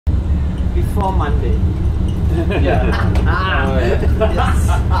before Monday. Yeah. Yes.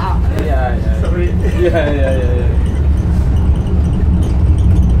 Yeah. Sorry. Yeah.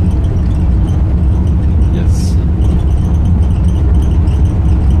 Yes.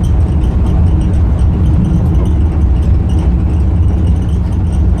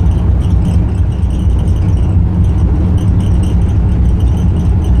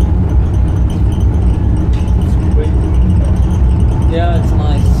 Yeah, it's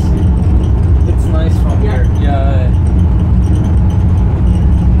nice. It's nice from here. Yeah.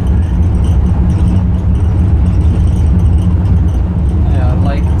 Yeah, I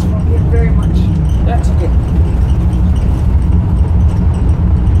like it from here very much. That's okay.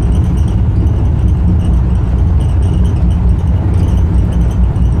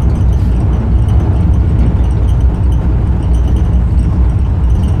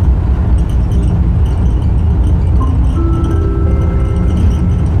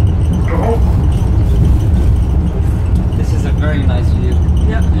 This is a very nice view.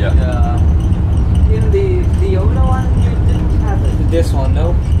 Yeah. Yeah. In the older one, you didn't have it. This one,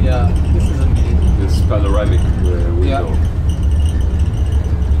 no? Yeah. This is amazing. This panoramic window. Yeah.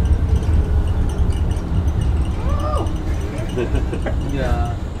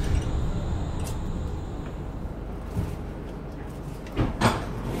 Yeah.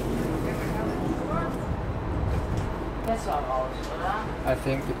 I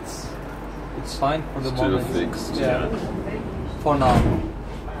think it's fine for the Still moment. fixed, Yeah. yeah. For now.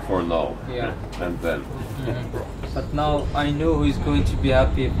 For now. Yeah. And then. But now I know who is going to be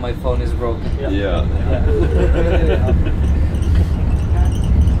happy if my phone is broken. Yeah. Yeah.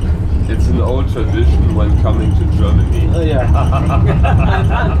 It's an old tradition when coming to Germany. Yeah.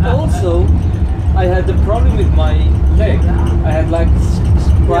 And also, I had the problem with my leg. I had like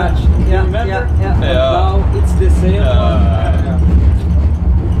scratch. Yeah. Remember? Yeah. But Yeah. now it's the same one. Yeah.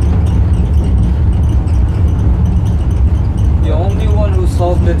 The only one who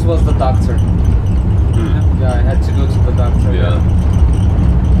solved it was the doctor. Yeah, I had to go to the doctor. Yeah.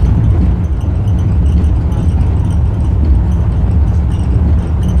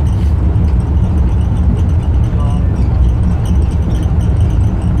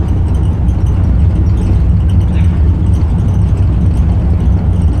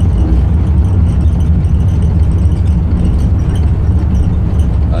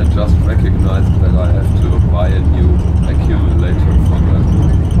 I just recognized that I have to buy a new accumulator for the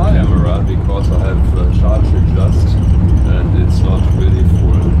camera because I have charge adjust and it's not really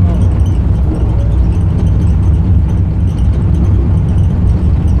full.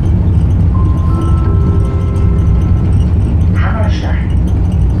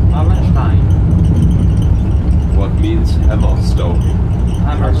 Hammerstein. What means hammerstone?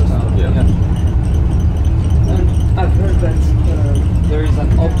 Hammerstein. Yeah. And I've heard that there is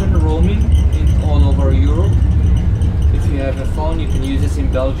an open roaming in all over Europe. If you have a phone, you can use this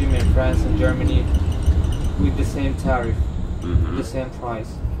in Belgium, in France, and Germany with the same tariff, Mhm. the same price.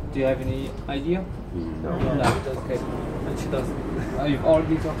 Do you have any idea? No. No. Okay. And she doesn't. You've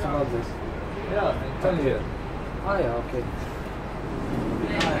already talked about this. Yeah, I tell you. Ah, yeah. Okay.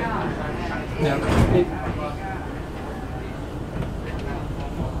 Yeah.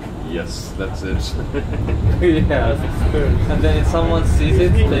 Yes, that's it. Yeah. And then if someone sees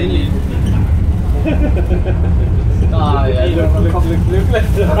it, they leave. Ah, yeah. Look.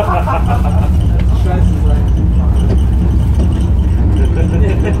 Scheiße sein.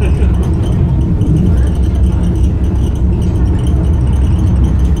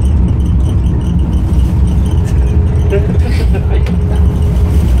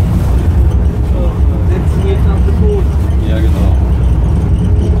 Setzen wir auf den Boden. Ja, genau.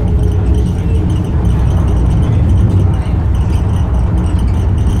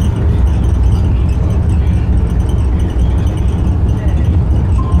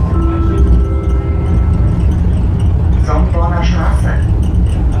 Sonnborner Straße.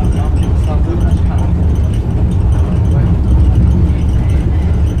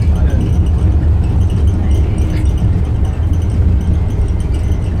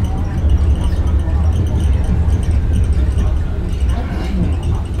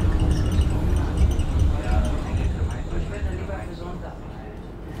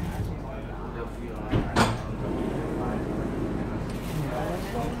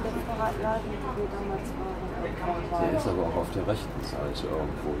 Der ist aber auch auf der rechten Seite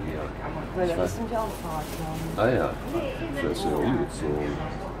irgendwo hier. Weil Ich da weiß- ist nämlich auch ein Fahrradladen. Ah ja, vielleicht ist er umgezogen.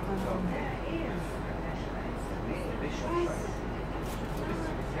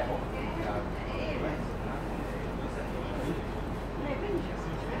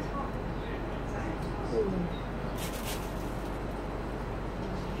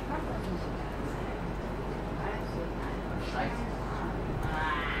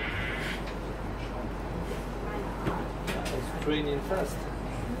 It's draining fast.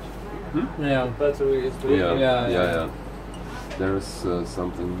 Hmm? Yeah, battery is draining. Yeah. There is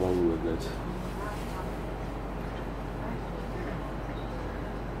something wrong with it.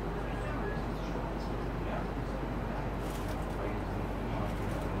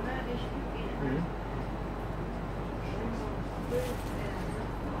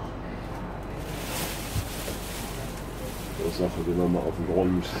 Sache, gehen wir mal auf den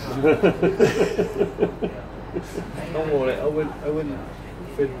Grund. Don't worry, I will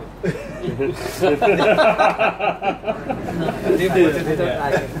film it.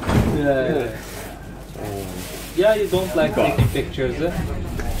 Yeah, you don't like taking pictures, eh?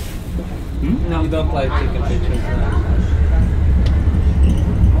 No, you don't like taking pictures.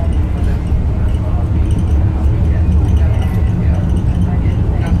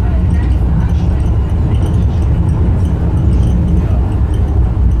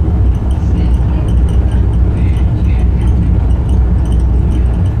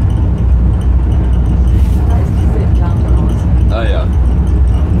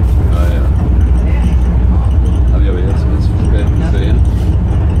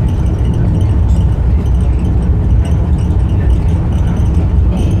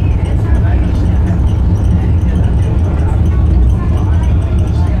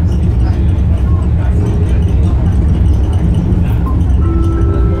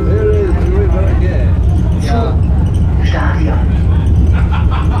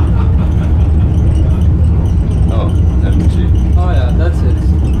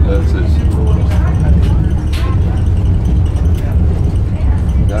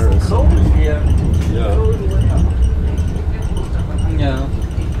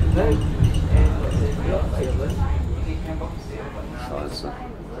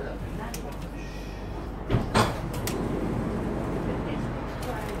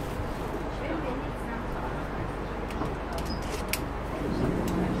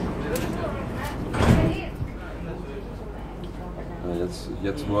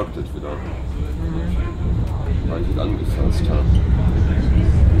 Jetzt worked it wieder, weil ich es angefasst habe.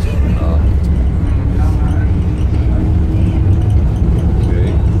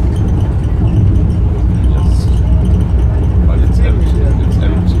 Okay. Weil jetzt empty.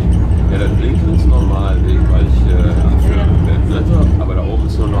 Ja, der Blinken ist normal, weil ich am Filmen bin, ne? Aber da oben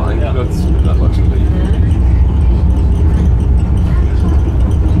ist nur noch ein Klötzchen in der Batterie.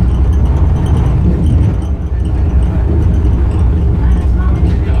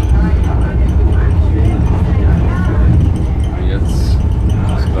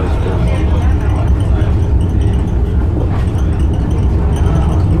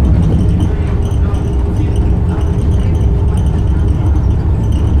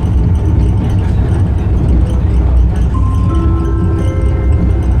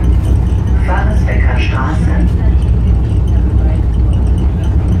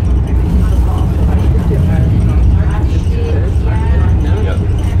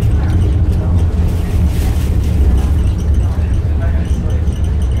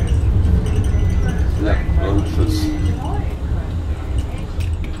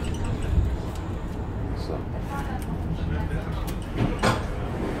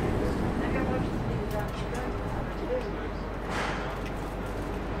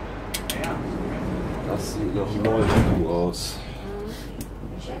 Das sieht noch neu aus.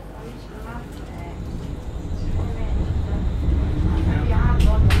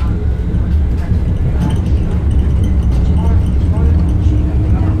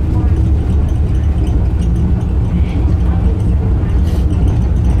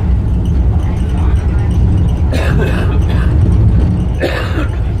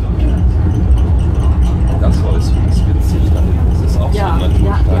 Das Holz ist witzig da hinten. Das ist auch so ein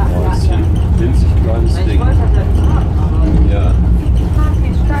Natursteinhäuschen. Winzig kleines Ding. Ja.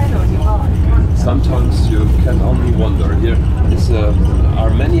 Sometimes you can only wonder. Here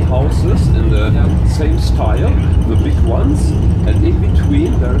are many houses in the same style, the big ones, and in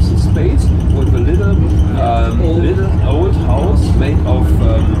between there is a space with a little old house made of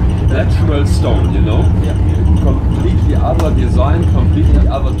natural stone, you know? Yeah. Completely other design, completely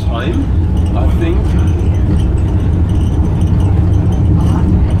other time, I think.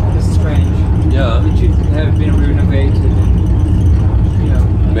 It's strange. Yeah. It should have been renovated. Yeah.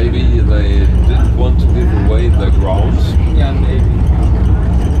 Maybe they didn't want to give away the ground. Yeah, maybe.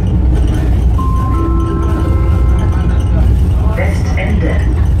 Westende.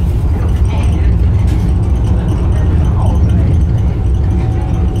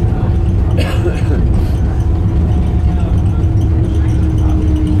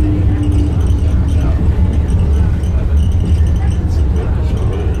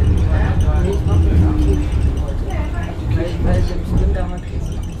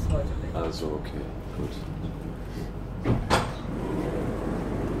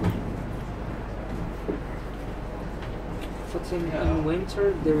 in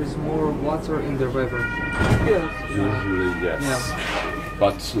winter there is more water in the river. Yes. Usually, yes. Yeah.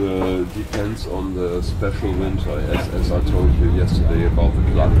 But depends on the special winter, as I told you yesterday about the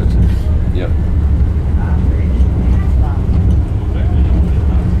climate. Yeah.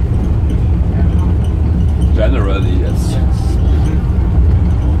 Generally, yes.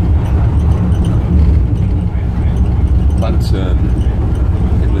 But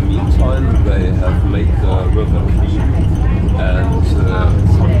in the meantime, they have made the river clean. And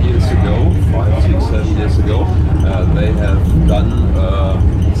some years ago, 5, 6, 7 years ago, they have done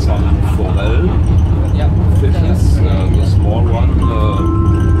some forel fishes. The small one,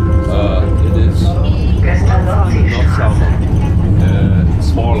 it is not salmon,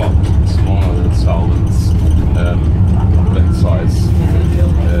 smaller than salmons, that size.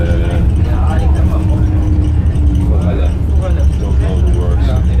 Forelle, don't know the word.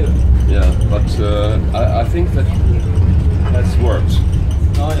 Yeah, but I think that has worked.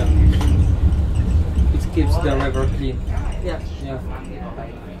 Oh yeah. It keeps the river clean. Yeah. Yeah.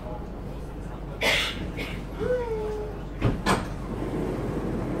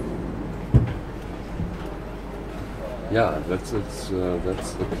 Yeah, that's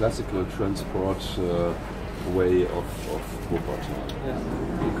the classical transport way of Wuppertal. Yeah.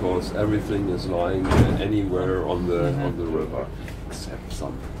 Because everything is lying anywhere on the river, except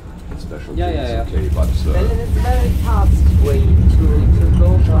some special Yeah, things. yeah, yeah. Okay, but Well, it's very fast way to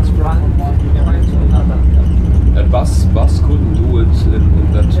go from one point to another. a bus couldn't do it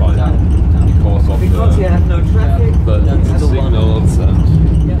in that time because of Because you have no traffic. the that's the one. signals and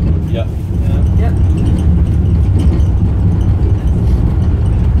Yeah. yeah. Yeah.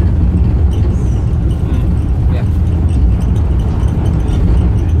 Yeah.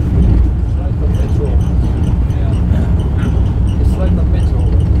 It's like a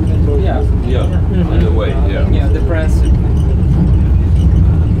metro. Yeah. Yeah, in a way, yeah. Yeah, the press.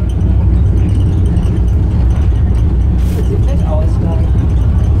 Is it at our style?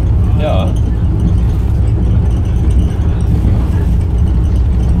 Ja.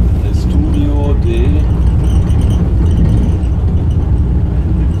 Studio D.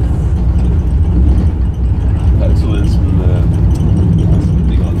 Da ist so jetzt ein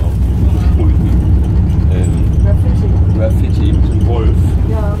Dinger noch. Graffiti mit dem Wolf.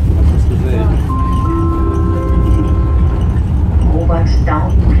 Ja. Hast du das gesehen?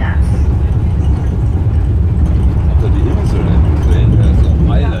 Robert-Down-Platz. Habt ihr die Insel denn gesehen? Da ist ein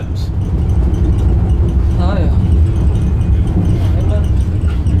Island. Ah ja.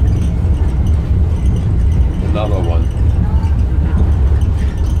 Another one.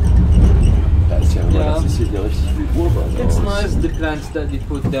 Da ist ja, Ja. das ist hier ja richtig wie urban It's aus. nice the plants that they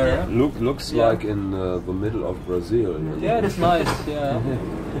put there. Looks Yeah. like in the middle of Brazil. You know? Yeah, it's nice. Yeah.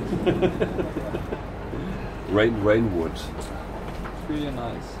 Rainwood. Really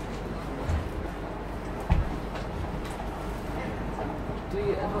nice. Do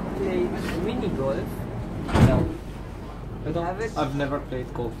you ever play mini golf? No. I don't have it. I've never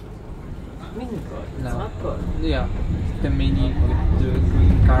played golf. Mini golf. It's No. not golf. Yeah. The mini with the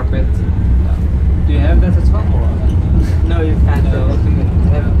green carpet. Yeah. Do you have that at home or? No, you can't. No. Have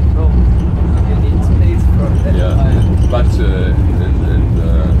it at home. You need space for that. Yeah, but in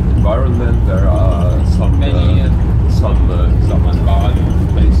the environment there are some Many, some barn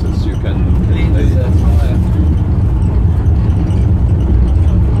places you can play.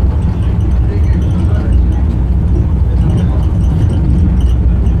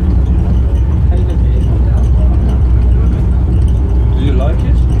 Do you like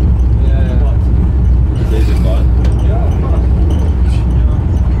it? Yeah. Play the barn?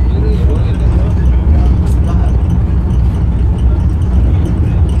 Really enjoy it.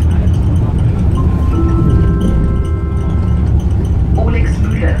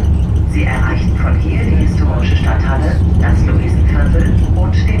 Olixmühle. Sie erreichen von hier die historische Stadthalle, das Luisenviertel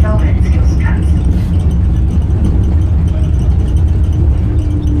und den Laurentiusplatz.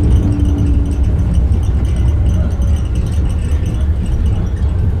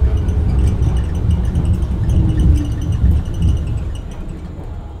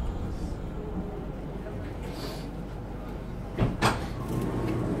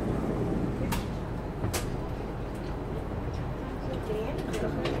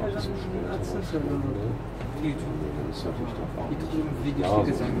 Das hatte ich doch auch. Videos Ja,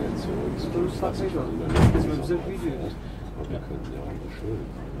 die so gesagt jetzt so ins Das ist tatsächlich was. Das Das ist ein Video. Aber wir können ja auch schön.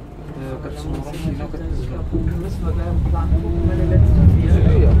 Kannst du noch ein Müssen wir gleich einen Plan gucken, meine letzten 4.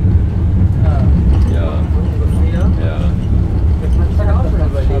 Ja. Ja, Ungefähr. ja. Da kannst du auch schon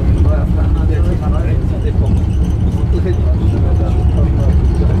überlegen, weil auf der anderen Seite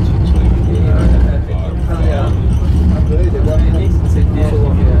Ja.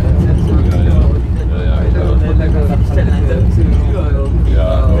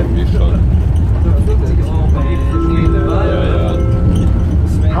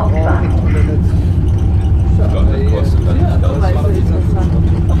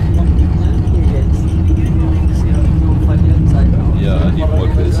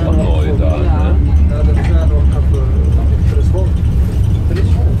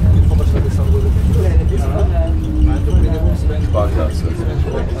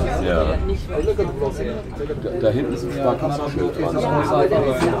 Da hinten ist ein Sparkassenschild dran.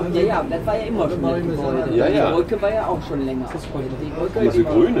 Ja, aber das war ja immer schon das Gebäude. Ja, ja. Die Brücke war ja auch schon länger. Die Brücke Diese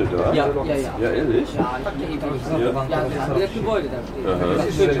grüne da? Ja. Ja, ehrlich? Ja, das Gebäude da steht. Aha. Das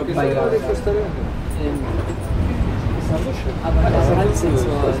ist schon bei aber das hat sie so.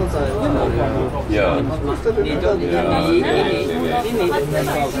 Ja.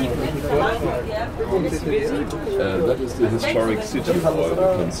 That is the historic city hall you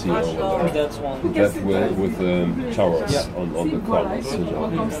can see over there. That way with the towers on the corners.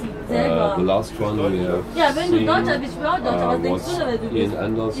 The last one we have seen was Ian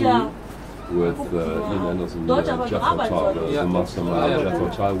Anderson with Ian Anderson, Werther, the mastermind of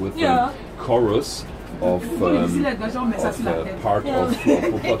Werther with the chorus of part of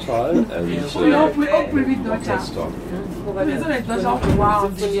Wuppertal and orchestra.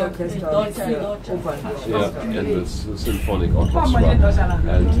 Yeah, and the symphonic orchestra.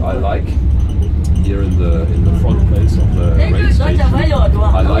 And I like here in the front place of the rail station, I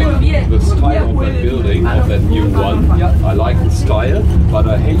like the style of that building, of that new one. I like the style, but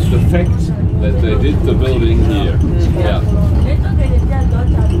I hate the fact that they did the building here. Yeah.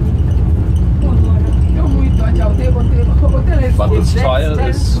 But the style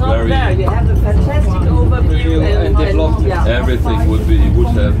is very. You have a fantastic overview and developed. Everything would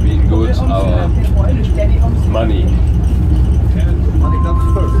have been good. Our money.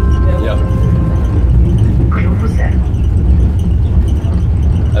 Yeah. Kluse.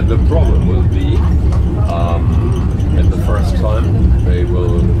 And the problem will be, at the first time they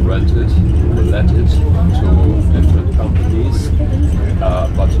will rent it, will let it to different companies,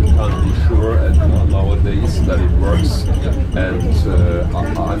 but you can't be sure nowadays that it works, and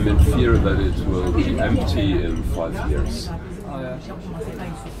I'm in fear that it will be empty in 5 years.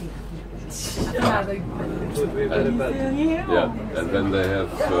 And then they have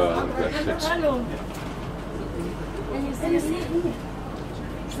their shit.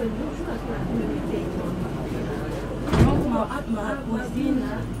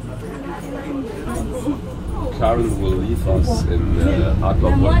 Karen will leave us in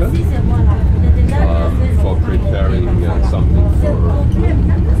Werther Brücke for preparing something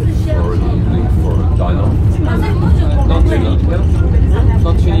for an evening for a dinner. Not dinner.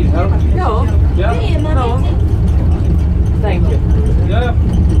 Don't you need help? No. Yeah? No. Thank you. Yeah.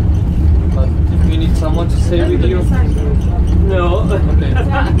 But if you need someone to stay with you? No. Okay.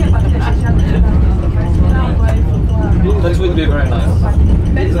 That would be very nice.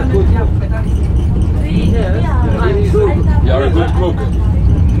 You are a good cook.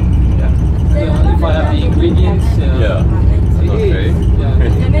 If I have the ingredients, Yeah. Okay.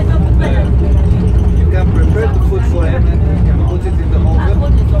 You can prepare the food for him and you can put it in the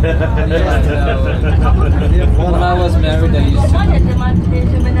oven. When I was married, I used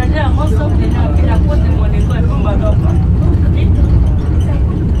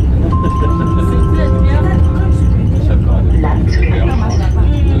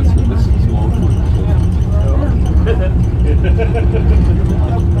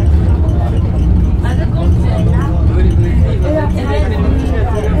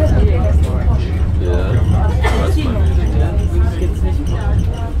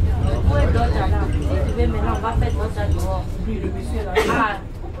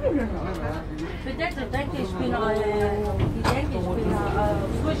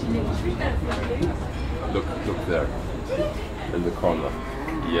Look there, in the corner.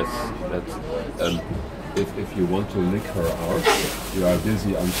 Yes, that's. If you want to lick her out, you are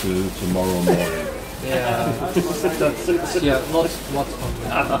busy until tomorrow morning. Yeah, that's not fun.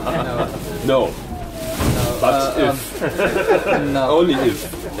 No. But if. No. Only if.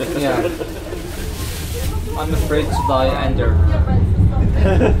 Yeah. I'm afraid to die under.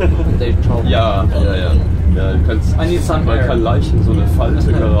 They told me. Ja, du kannst, I need some man air. kann leicht in so eine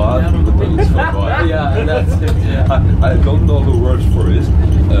Falte geraten und dann ist vorbei. Yeah, that's it. Yeah. I don't know the word for it.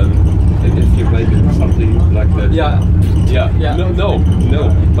 If you make it something like that. Yeah. Yeah. No.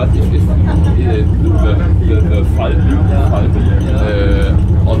 But if the Falten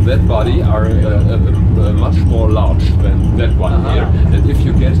on that body are much more large than that one here, and if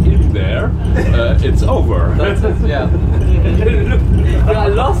you get in there, it's over. That's it. Yeah. You are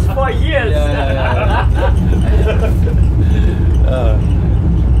lost for years. Yeah.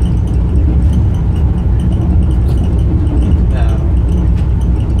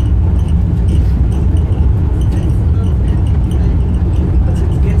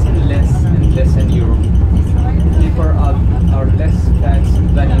 Less in Europe. People are less bad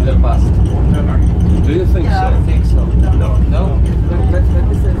than in the past. Do you think so? I think so. No?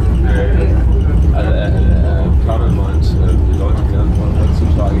 Karin meint, die Leute werden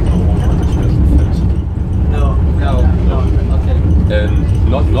heutzutage nicht mehr so fett.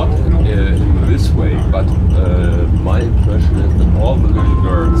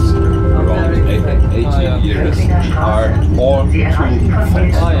 chairs are all Sie too erreichen von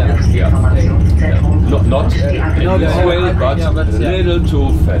hier fat. das Informationszentrum Not und die in this Yeah, way, yeah, but yeah, but a yeah. little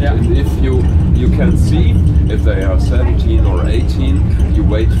too fat. Yeah. And if you can see, if they are 17 or 18, you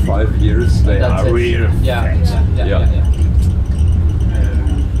wait 5 years, they That's are it. real Yeah, fat. yeah.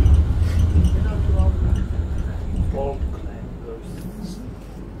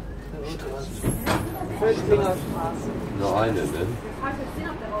 Völklingerstraße. Nur eine, ne?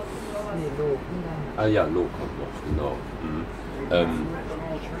 Nee, Loh. Ah ja, Loh kommt noch, genau.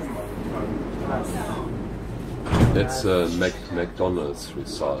 It's a McDonald's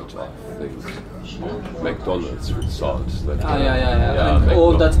result, I think. McDonald's result. That, Yeah. And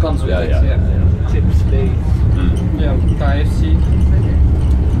all that comes with it. Yeah. Chips, Lays. Yeah, KFC.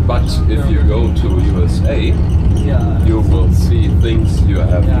 But if you go to USA, Yeah. you will see things you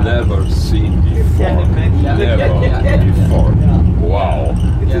have Yeah. never seen before. Yeah. Never Yeah. before. Yeah. Wow.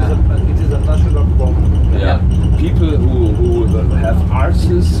 It is a national problem. Yeah. People who have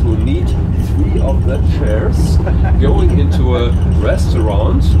arses who need 3 of the chairs going into a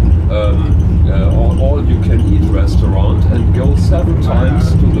restaurant, all you can eat restaurant, and go 7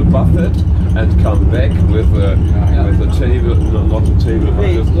 times to the buffet and come back with a table, no, not a table, but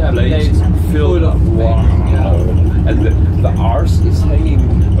a plate filled up. Wow. And the arse is hanging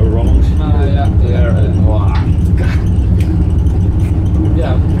around there and wow.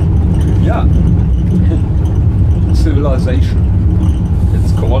 Yeah. Yeah. Civilization.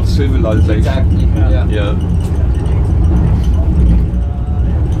 It's called civilization. Exactly. Yeah. Yeah.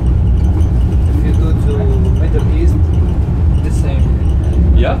 If you go to Middle East, The same.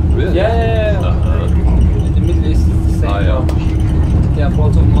 Yeah, really? Yeah. In the Middle East, it's the same. Ah, yeah. They have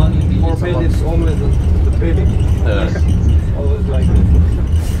lots of money. They for use a me lot. it's always the baby. Always like this.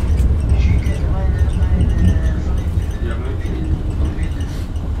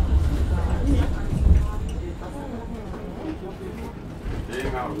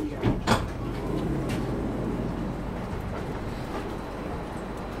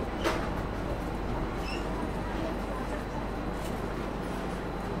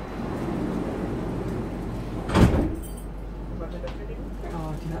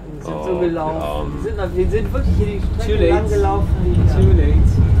 Die sind so gelaufen. Wir sind wirklich hier die Too Strecke late. lang gelaufen. Too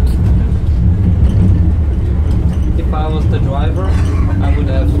late. If I was the driver, I would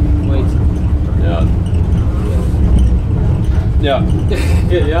have waited. Yeah. Yeah.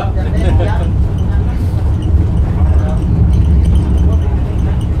 Yeah.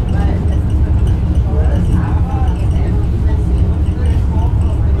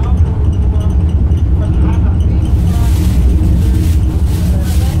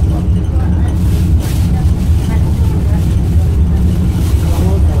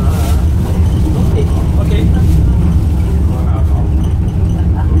 Okay.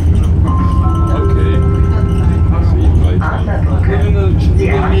 See you later. Arthur Brücke.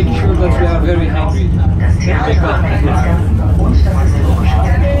 Sie We'll make erreichen sure that we are very hungry. das Theater am Eingang und das historische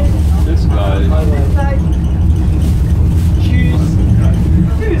Zentrum. Bis gleich. Tschüss.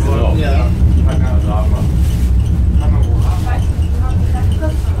 So. Ja.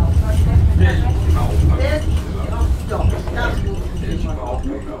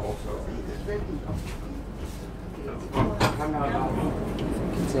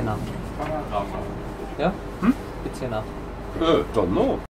 Zehner. Ja? Zehner. Don't know.